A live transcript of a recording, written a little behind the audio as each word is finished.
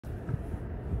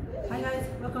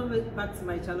welcome back to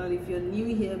my channel. If you're new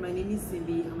here, my name is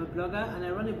Simby. I'm a blogger and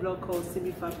I run a blog called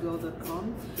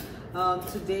Simbbyfabgirl.com.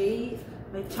 Today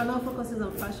my channel focuses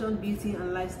on fashion, beauty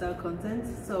and lifestyle content,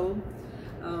 so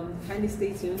kindly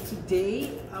stay tuned.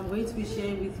 Today I'm going to be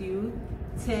sharing with you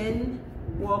 10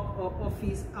 work or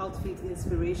office outfit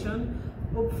inspiration.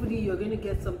 Hopefully you're going to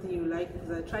get something you like,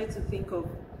 because I try to think of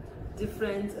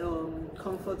different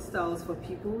comfort styles for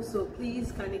people, so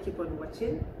please kindly keep on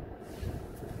watching.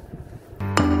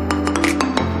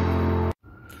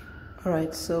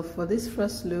 Alright, so for this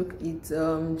first look, it's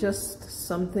just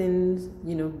something,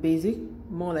 basic,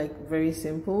 more like very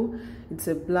simple. It's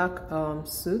a black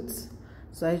suit.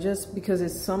 So I just, because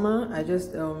it's summer, I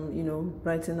just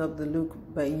brighten up the look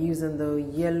by using the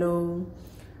yellow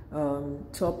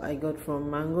top I got from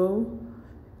Mango,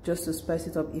 just to spice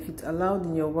it up. If it's allowed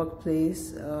in your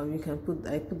workplace, you can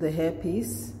I put the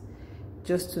hairpiece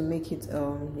just to make it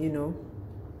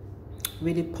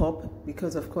really pop,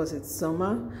 because of course it's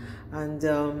summer. And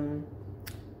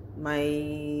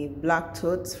my black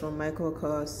totes from Michael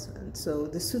Kors. And so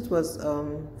the suit was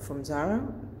from Zara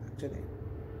actually.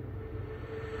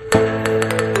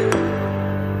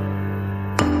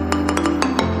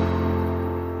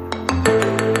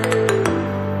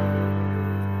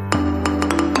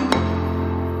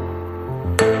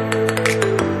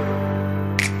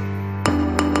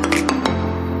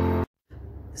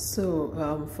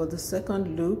 So for the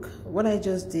second look, what I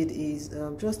just did is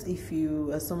just, if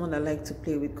you are someone that like to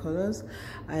play with colors,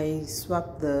 I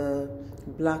swapped the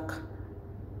black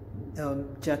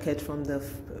jacket from the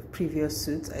previous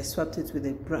suit. I swapped it with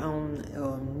a brown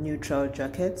neutral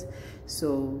jacket,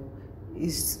 so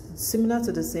it's similar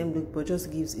to the same look but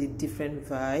just gives a different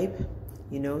vibe,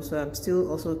 so I'm still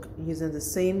also using the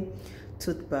same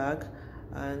tote bag,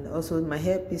 and also my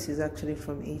hairpiece is actually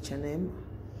from H&M,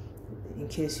 in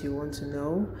case you want to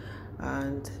know,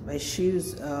 and my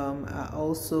shoes are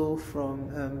also from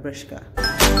Bershka.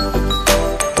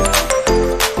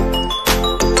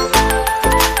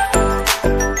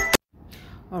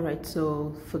 Alright,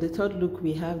 so for the third look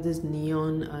we have this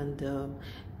neon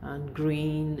and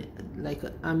green, like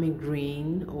an army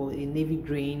green or a navy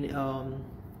green,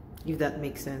 if that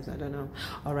makes sense, I don't know.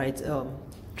 Alright,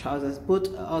 trousers.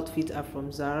 Both outfits are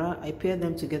from Zara. I paired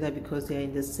them together because they are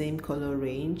in the same color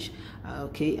range.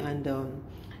 Okay, and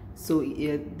so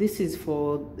this is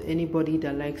for anybody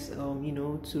that likes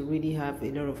to really have a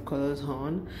lot of colors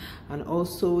on. And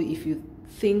also, if you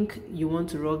think you want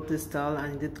to rock this style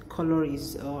and the color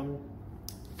is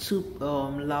too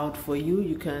loud for you,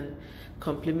 you can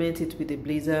complement it with a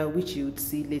blazer, which you would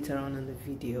see later on in the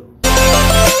video.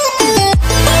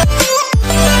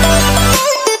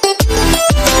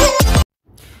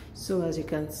 So as you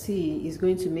can see, it's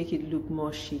going to make it look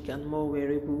more chic and more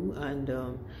wearable, and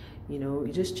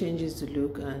it just changes the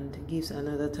look and gives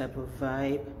another type of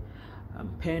vibe. I'm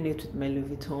pairing it with my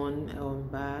Louis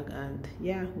Vuitton bag, and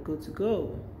yeah, good to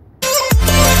go.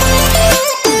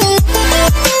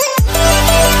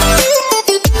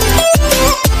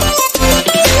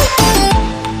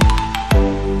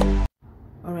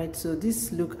 Alright, so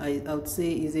this look I would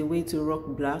say is a way to rock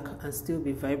black and still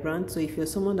be vibrant. So if you're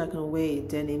someone that can wear a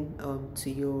denim to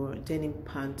your denim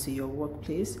pant to your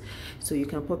workplace, so you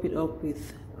can pop it up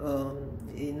with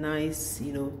a nice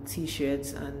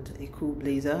t-shirt and a cool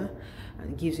blazer,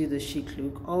 and it gives you the chic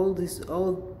look. All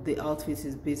the outfits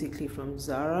is basically from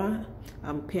Zara.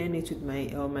 I'm pairing it with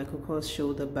my Michael Kors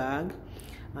shoulder bag,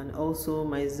 and also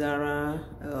my Zara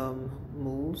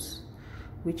moves,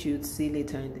 which you'd see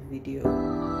later in the video.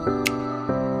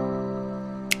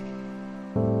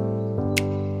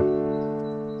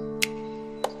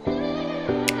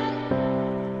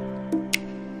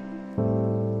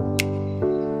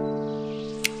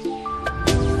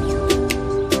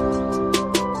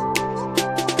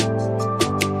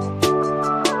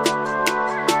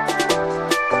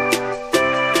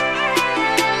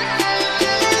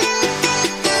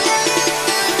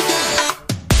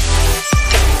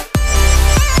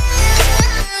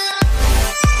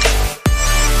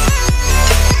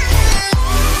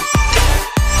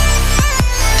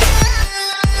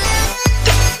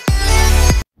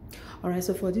 Alright,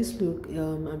 so for this look,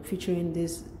 I'm featuring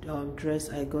this dress.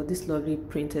 I got this lovely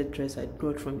printed dress I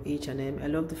brought from H&M. I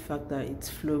love the fact that it's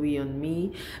flowy on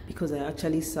me, because I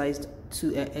actually sized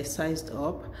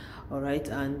up. Alright,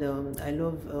 and I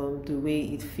love the way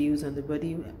it feels on the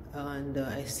body, and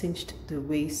I cinched the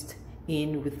waist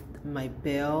in with my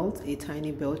belt, a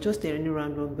tiny belt, just any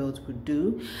random belt would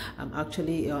do. I'm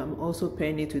also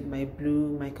pairing it with my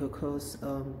blue Michael Kors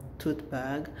tote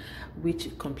bag,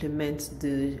 which complements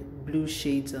the blue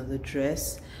shades on the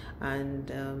dress.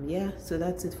 And yeah, so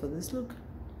that's it for this look.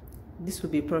 this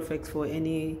would be perfect for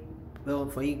any,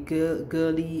 for a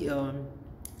girly,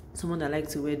 someone that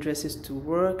likes to wear dresses to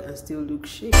work and still look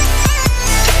chic.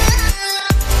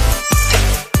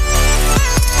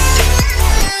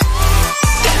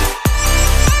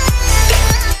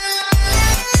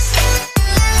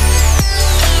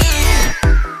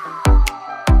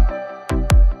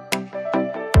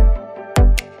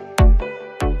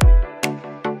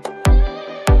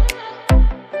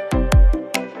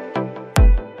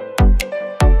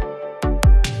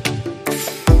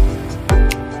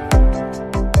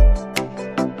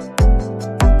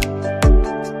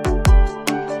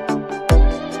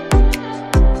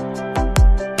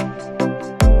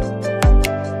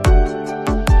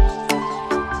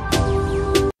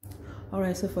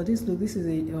 So for this look, this is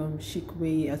a chic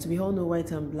way. As we all know, white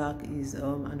and black is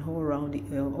an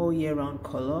all year round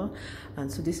color,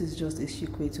 and so this is just a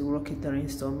chic way to rock it during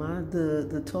summer.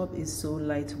 The top is so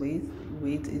lightweight.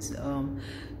 It's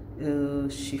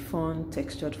chiffon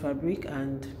textured fabric,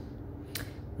 and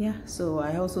yeah, so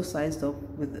I also sized up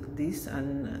with this,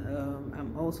 and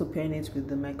I'm also pairing it with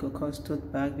the Michael Kors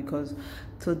tote bag, because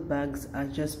tote bags are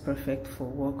just perfect for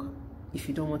work if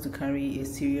you don't want to carry a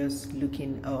serious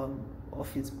looking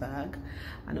office bag.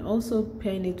 And also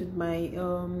pairing it with my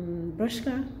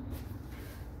Bershka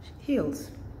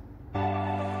heels.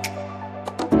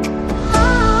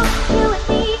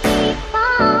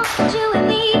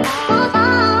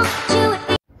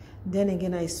 Then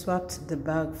again, I swapped the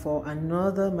bag for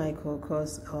another Michael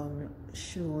Kors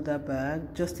shoulder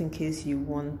bag, just in case you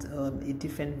want a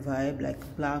different vibe,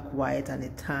 like black, white, and a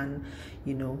tan,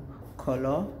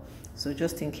 color. So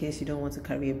just in case you don't want to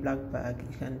carry a black bag,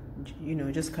 you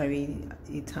can, just carry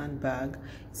a tan bag.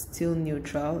 It's still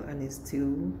neutral and it's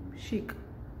still chic.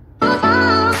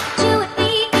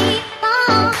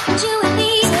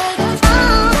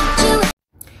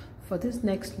 For this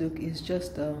next look, is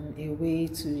just a way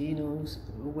to,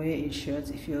 wear a shirt.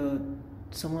 If you're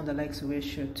someone that likes to wear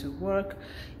shirt to work,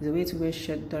 it's a way to wear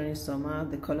shirt during summer.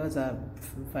 The colors are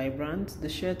vibrant. The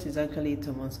shirt is actually a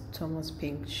Thomas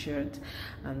pink shirt,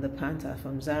 and the pants are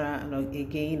from Zara. And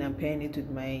again, I'm pairing it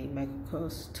with my Michael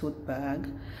Kors tote bag,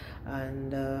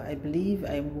 and I believe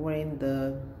I'm wearing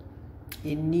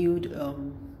a nude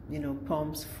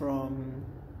pumps from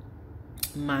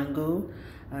Mango.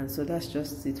 And so that's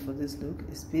just it for this look.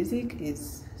 It's basic,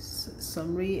 it's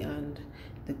summery, and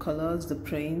the colors, the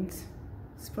print,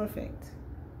 it's perfect.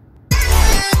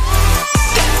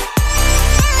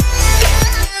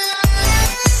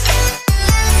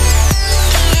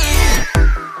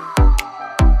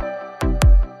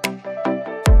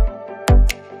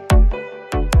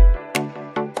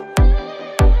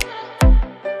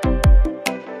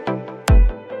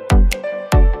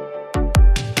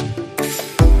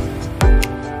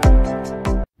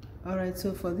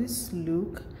 So for this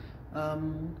look,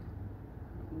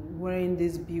 wearing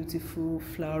this beautiful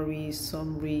flowery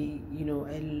summery,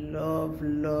 I love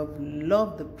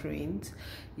the print,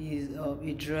 is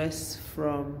a dress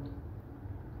from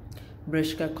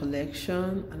Bershka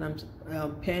collection, and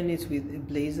I'm pairing it with a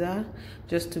blazer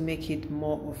just to make it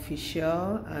more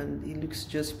official, and it looks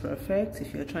just perfect.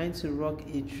 If you're trying to rock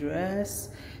a dress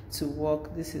to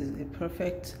work, this is a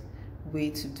perfect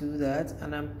way to do that.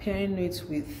 And I'm pairing it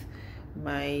with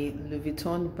my Louis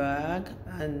Vuitton bag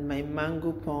and my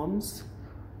Mango pumps.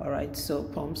 Alright, so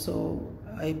pumps. So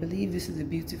I believe this is a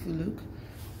beautiful look.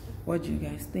 What do you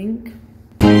guys think?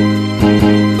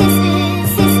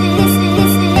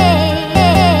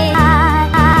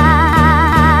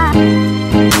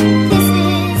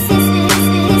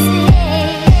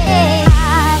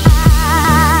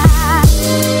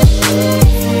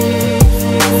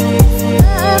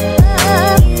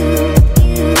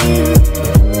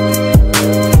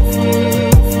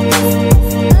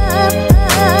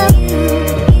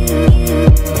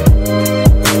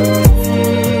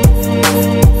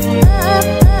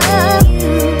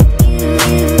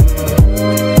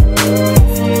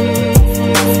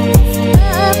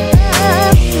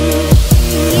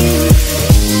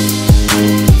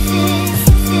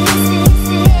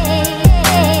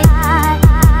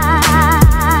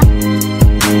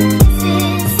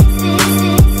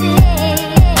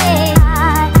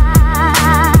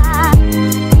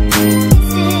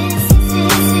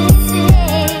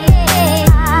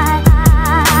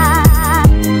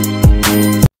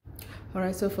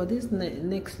 So for this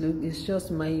next look, it's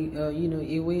just my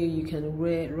a way you can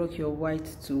rock your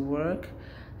white to work.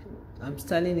 I'm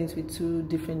styling it with two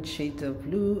different shades of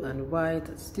blue and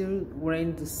white, still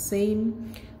wearing the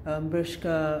same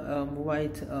Bershka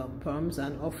white pumps,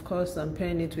 and of course I'm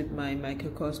pairing it with my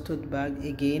microcos tote bag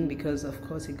again, because of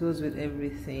course it goes with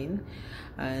everything.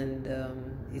 And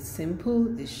it's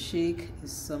simple, it's chic,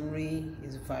 it's summery,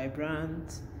 it's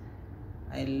vibrant.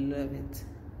 I love it.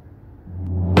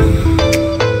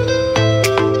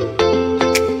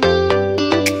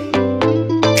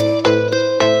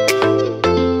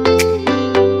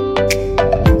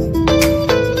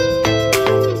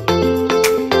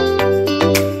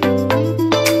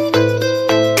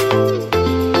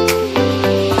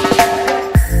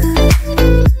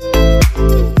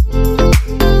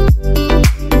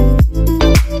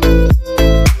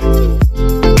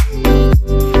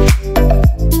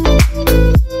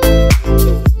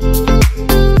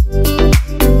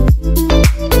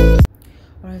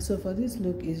 So for this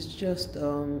look, it's just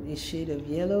a shade of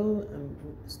yellow. I'm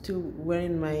still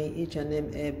wearing my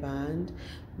H&M airband,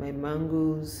 my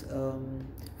Mangoes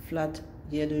flat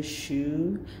yellow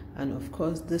shoe, and of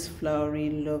course this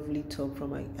flowery lovely top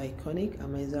from Iconic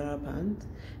and my Zara pants.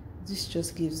 This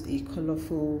just gives a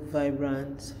colorful,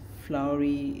 vibrant,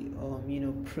 flowery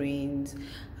print,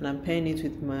 and I'm pairing it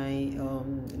with my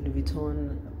Louis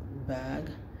Vuitton bag.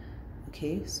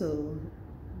 Okay, so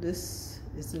this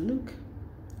is the look.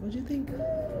 What do you think?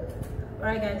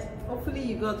 Alright guys, hopefully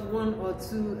you got one or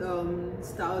two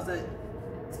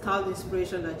style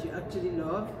inspiration that you actually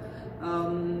love.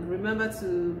 Remember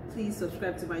to please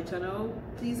subscribe to my channel.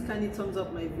 Please kindly thumbs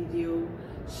up my video,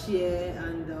 share,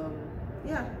 and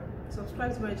yeah,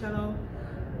 subscribe to my channel.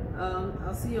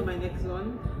 I'll see you on my next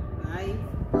one. Bye.